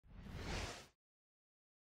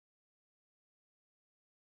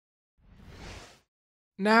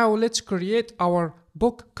Now let's create our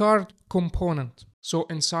book card component. So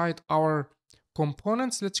inside our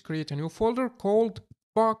components, let's create a new folder called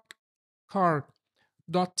book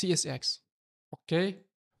card.tsx. Okay.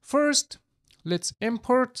 First, let's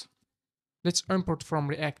import from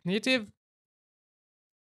React Native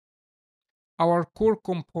our core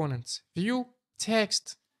components: view,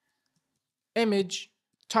 text, image,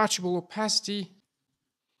 touchable opacity,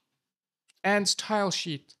 and style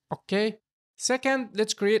sheet. Okay. Second,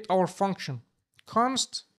 let's create our function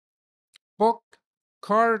const book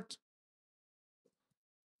card.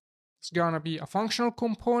 It's gonna be a functional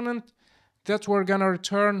component that we're gonna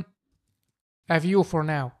return a view for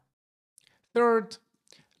now. Third,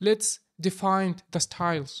 let's define the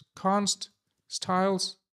styles. Const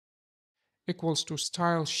styles equals to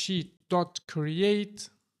StyleSheet.create,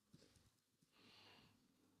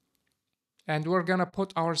 and we're gonna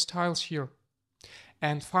put our styles here.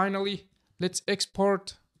 And finally, let's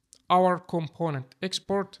export our component.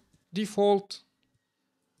 Export default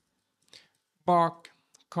book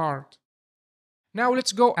card. Now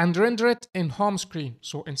let's go and render it in home screen.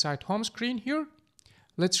 So inside home screen here,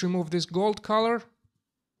 let's remove this gold color,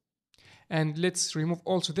 and let's remove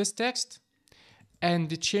also this text,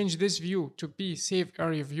 and change this view to be save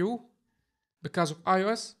area view because of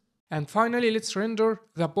iOS. And finally, let's render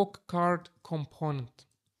the book card component.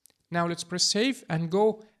 Now let's press save and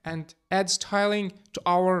go and add styling to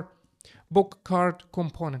our book card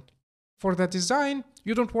component. For the design,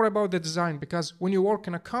 you don't worry about the design, because when you work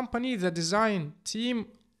in a company, the design team,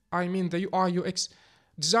 the UI UX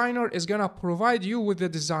designer, is gonna provide you with the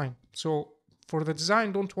design. So for the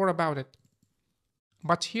design, don't worry about it.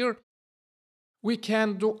 But here, we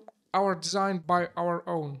can do our design by our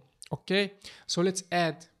own. Okay, so let's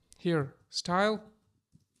add here style.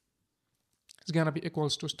 It's gonna be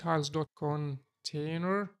equals to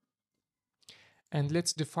styles.container, and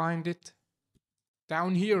let's define it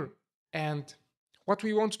down here. And what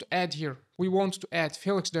we want to add here, we want to add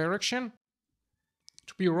Felix direction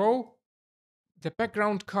to be raw. The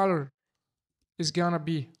background color is gonna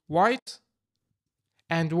be white,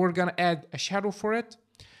 and we're gonna add a shadow for it.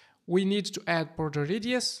 We need to add border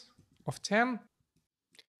radius of 10.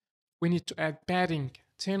 We need to add padding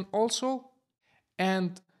 10 also,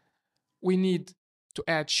 and we need to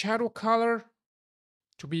add shadow color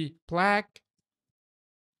to be black,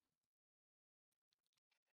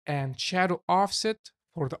 and shadow offset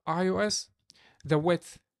for the iOS. The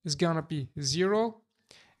width is gonna be 0,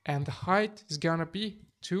 and the height is gonna be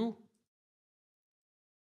 2.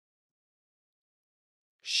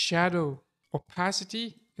 Shadow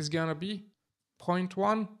opacity is gonna be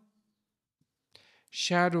 0.1.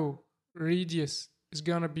 Shadow radius is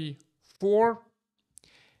gonna be 4.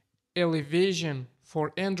 Elevation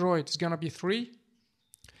for Android is gonna be 3.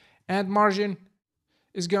 And margin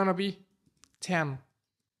is gonna be 10.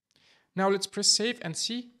 Now let's press save and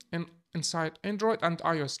see inside Android and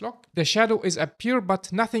iOS. Look, the shadow is appear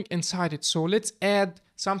but nothing inside it. So let's add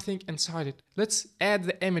something inside it. Let's add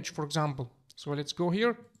the image, for example. So let's go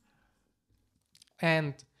here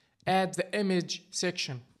and add the image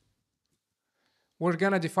section. We're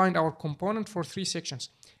gonna define our component for 3 sections: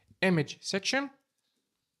 image section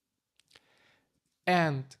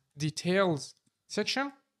and details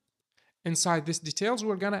section. Inside this details,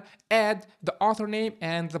 we're gonna add the author name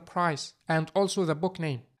and the price, and also the book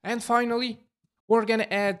name. And finally, we're gonna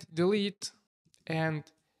add delete and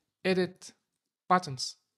edit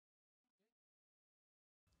buttons.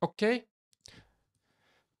 Okay.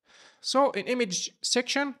 So in image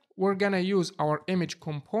section, we're gonna use our image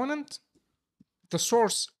component. The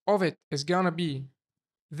source of it is gonna be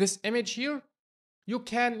this image here. You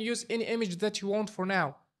can use any image that you want for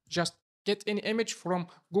now. Just get any image from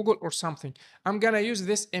Google or something. I'm gonna use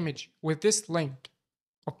this image with this link.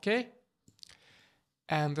 Okay.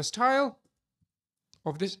 And the style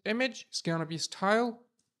of this image is gonna be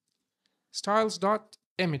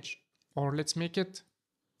styles.image, or let's make it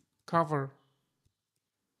cover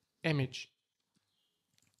image.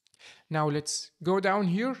 Now let's go down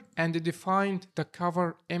here and define the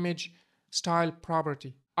cover image style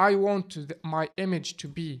property. I want my image to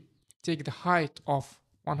be take the height of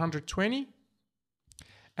 120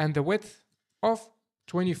 and the width of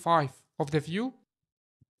 25 of the view.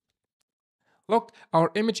 Look,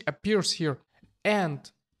 our image appears here,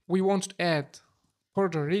 and we want to add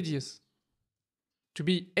border radius to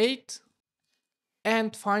be 8,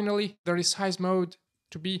 and finally the resize mode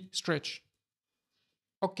to be stretch.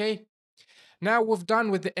 Okay, now we've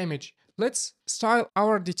done with the image. Let's style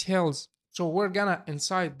our details. So we're gonna,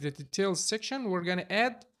 inside the details section, we're gonna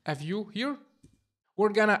add a view here.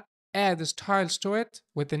 We're gonna add the styles to it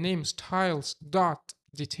with the name styles.add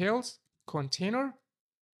details container.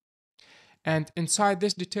 And inside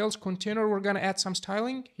this details container, we're going to add some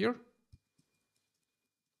styling here.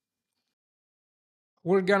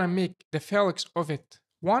 We're going to make the felix of it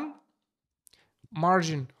 1,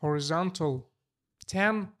 margin horizontal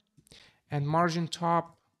 10, and margin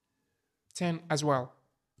top 10 as well.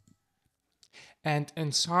 And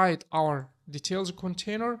inside our details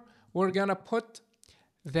container, we're going to put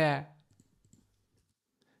the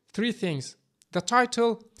 3 things: the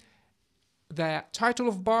title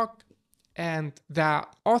of book, and the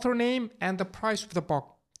author name, and the price of the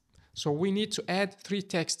book. So we need to add 3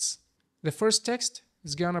 texts. The first text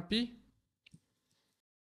is gonna be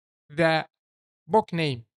the book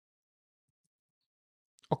name.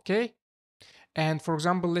 Okay? And for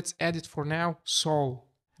example, let's add it for now, Soul.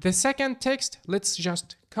 The second text, let's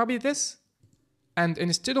just copy this. And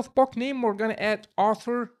instead of book name, we're gonna add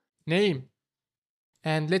author name.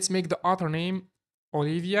 And let's make the author name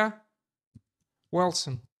Olivia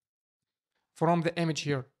Wilson from the image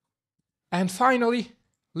here. And finally,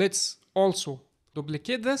 let's also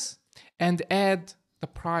duplicate this and add the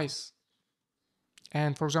price.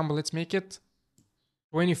 And for example, let's make it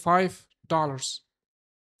 $25.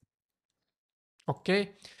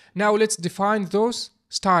 Okay. Now let's define those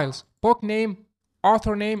styles. Book name,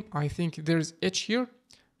 author name, I think there's H here,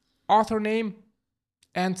 author name,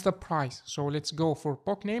 and the price. So let's go for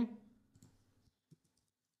book name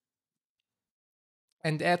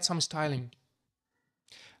and add some styling.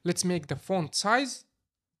 Let's make the font size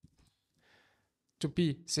to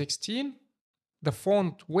be 16. The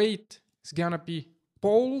font weight is gonna be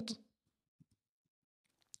bold.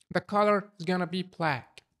 The color is gonna be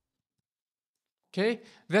black. Okay,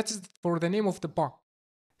 that is for the name of the book.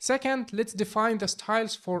 Second, let's define the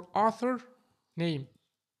styles for author name.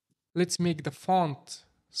 Let's make the font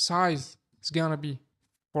size is gonna be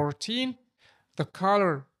 14. The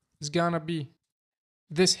color is gonna be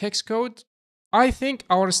this hex code. I think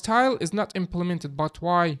our style is not implemented, but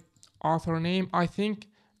why author name? I think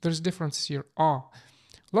there's difference here.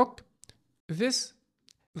 Look,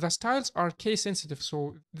 the styles are case sensitive,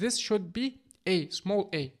 so this should be a small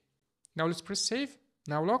a. Now let's press save.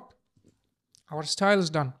 Now look, our style is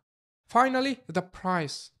done. Finally, the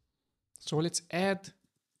price. So let's add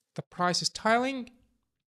the price styling.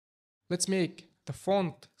 Let's make the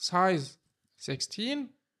font size 16,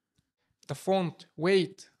 the font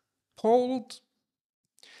weight bold,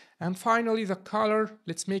 and finally the color,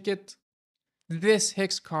 let's make it this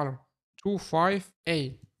hex color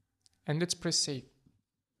 25A, and let's press save.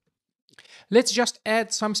 Let's just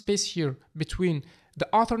add some space here between the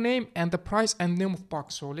author name and the price and name of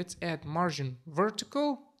box. So let's add margin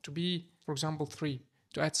vertical to be, for example, 3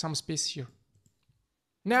 to add some space here.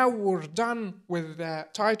 Now we're done with the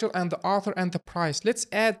title and the author and the price. Let's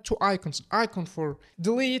add 2 icons, icon for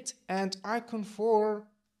delete and icon for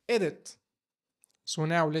edit. So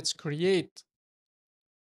now let's create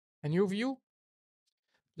a new view.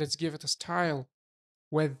 Let's give it a style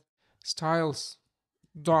with styles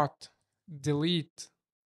dot delete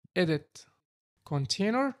edit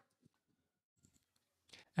container,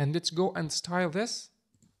 and let's go and style this.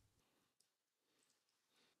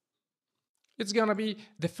 It's gonna be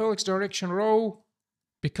the Felix direction row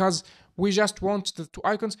because we just want the 2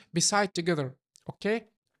 icons beside together. Okay,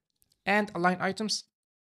 and align items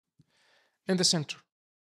in the center.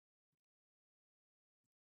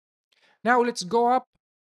 Now let's go up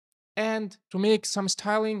and to make some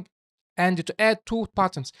styling and to add 2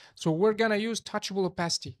 buttons. So we're gonna use touchable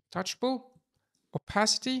opacity.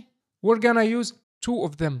 We're gonna use 2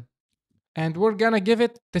 of them, and we're gonna give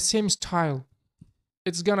it the same style.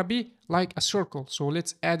 It's gonna be like a circle. So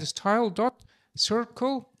let's add style dot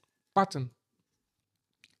circle button.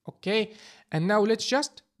 Okay, and now let's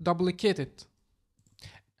just duplicate it.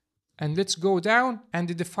 And let's go down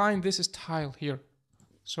and define this style here.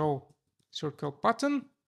 So circle button,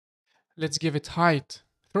 let's give it height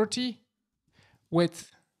 30,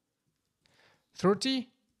 width 30,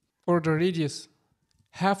 border radius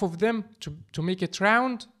half of them to make it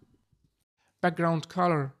round. Background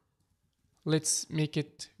color, let's make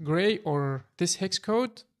it gray or this hex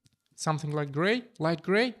code, something like gray, light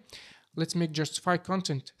gray. Let's make justify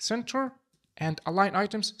content center and align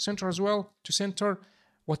items center as well to center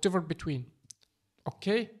whatever between.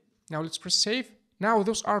 Okay, now let's press save. Now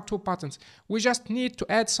those are 2 buttons. We just need to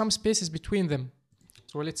add some spaces between them.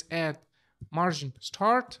 So let's add margin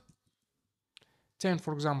start 10,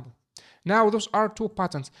 for example. Now those are 2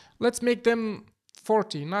 buttons. Let's make them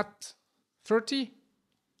 40, not 30.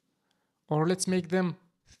 Or let's make them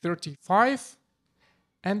 35.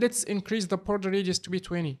 And let's increase the border radius to be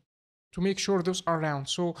 20 to make sure those are round.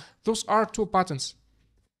 So those are 2 buttons.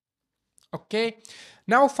 Okay,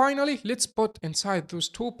 now finally, let's put inside those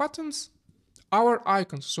two buttons our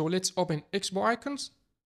icons. So let's open Expo icons,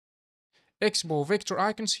 Expo vector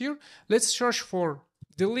icons here. Let's search for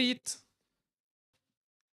delete.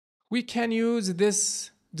 We can use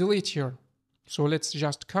this delete here. So let's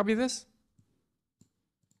just copy this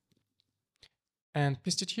and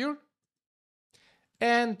paste it here.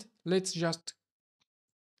 And let's just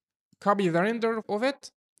copy the render of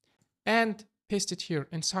it and paste it here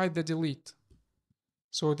inside the delete.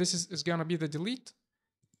 So this is gonna be the delete.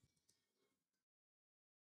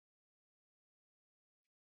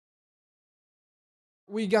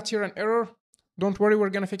 We got here an error. Don't worry, we're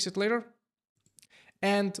gonna fix it later.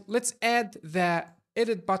 And let's add the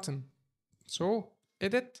edit button. So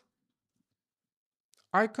edit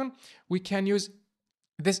icon, we can use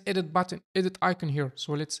this edit button, edit icon here.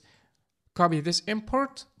 So let's copy this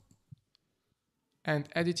import and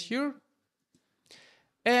add it here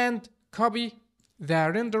and copy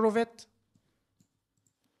the render of it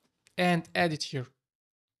and add it here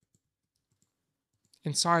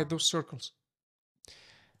inside those circles.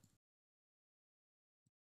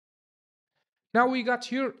 Now we got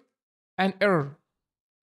here an error,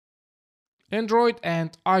 Android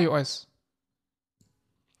and iOS.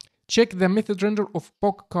 Check the method render of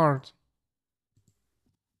POC card.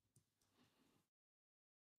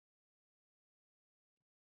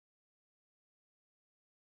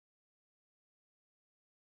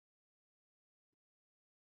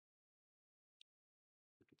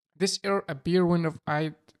 This error appears when I've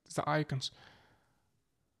added the icons.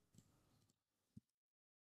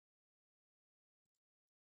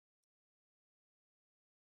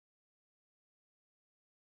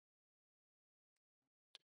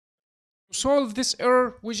 To solve this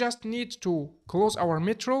error, we just need to close our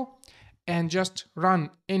Metro and just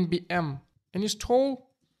run npm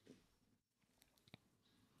install.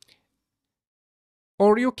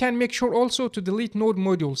 Or you can make sure also to delete node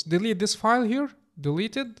modules. Delete this file here,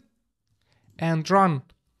 delete it, and run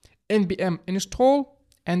npm install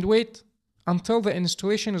and wait until the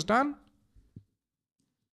installation is done.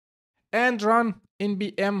 And run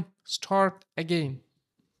npm start again.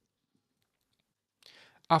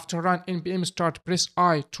 After run npm start, press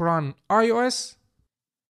I to run iOS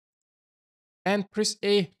and press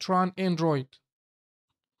A to run Android.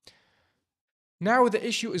 Now the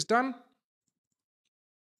issue is done.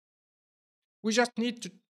 We just need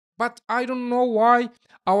to, but I don't know why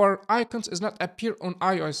our icons is not appear on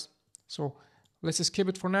iOS. So let's skip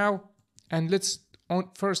it for now and let's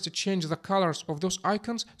first change the colors of those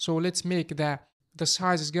icons. So let's make the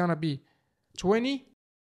size is gonna be 20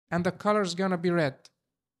 and the color is gonna be red.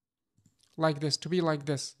 Like this, to be like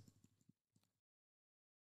this.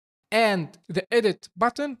 And the edit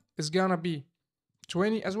button is gonna be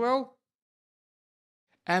 20 as well.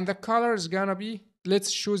 And the color is gonna be,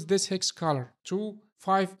 let's choose this hex color,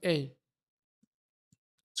 25A.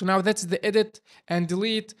 So now that's the edit and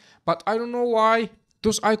delete, but I don't know why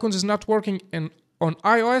those icons is not working on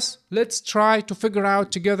iOS. Let's try to figure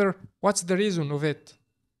out together what's the reason of it.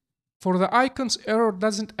 For the icons, error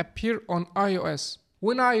doesn't appear on iOS.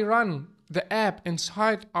 When I run the app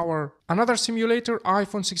inside our another simulator,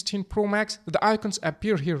 iPhone 16 Pro Max, the icons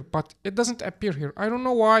appear here, but it doesn't appear here. I don't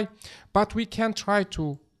know why, but we can try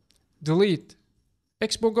to delete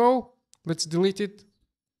Expo Go. Let's delete it.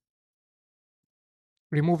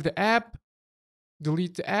 Remove the app,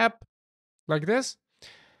 delete the app, like this.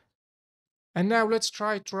 And now let's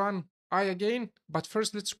try to run I again, but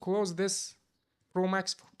first let's close this Pro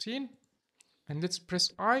Max 14 and let's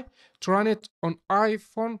press I to run it on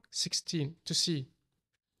iPhone 16 to see.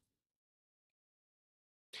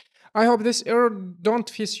 I hope this error don't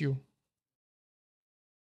face you.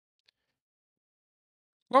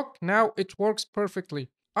 Look, now it works perfectly.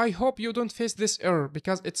 I hope you don't face this error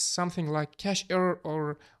because it's something like cache error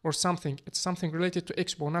or something. It's something related to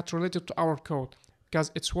Expo, not related to our code,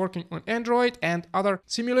 because it's working on Android and other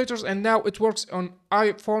simulators, and now it works on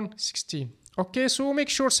iPhone 16. Okay, so make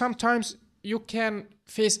sure sometimes you can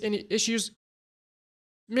face any issues.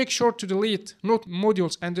 Make sure to delete node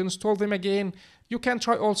modules and install them again. You can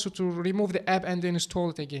try also to remove the app and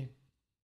install it again.